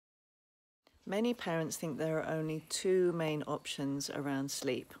Many parents think there are only two main options around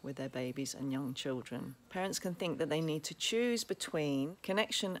sleep with their babies and young children. Parents can think that they need to choose between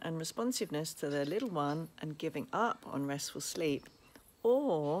connection and responsiveness to their little one and giving up on restful sleep,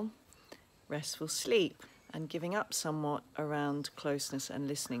 or restful sleep and giving up somewhat around closeness and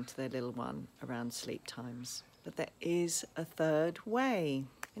listening to their little one around sleep times. But there is a third way.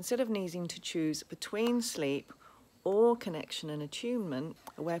 Instead of needing to choose between sleep or connection and attunement,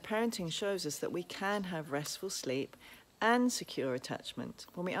 aware parenting shows us that we can have restful sleep and secure attachment.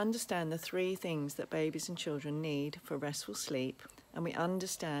 When we understand the three things that babies and children need for restful sleep, and we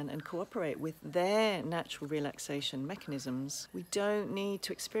understand and cooperate with their natural relaxation mechanisms, we don't need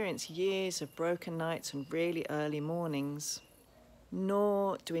to experience years of broken nights and really early mornings,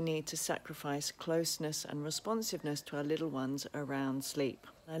 nor do we need to sacrifice closeness and responsiveness to our little ones around sleep.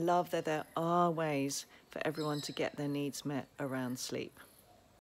 I love that there are ways for everyone to get their needs met around sleep.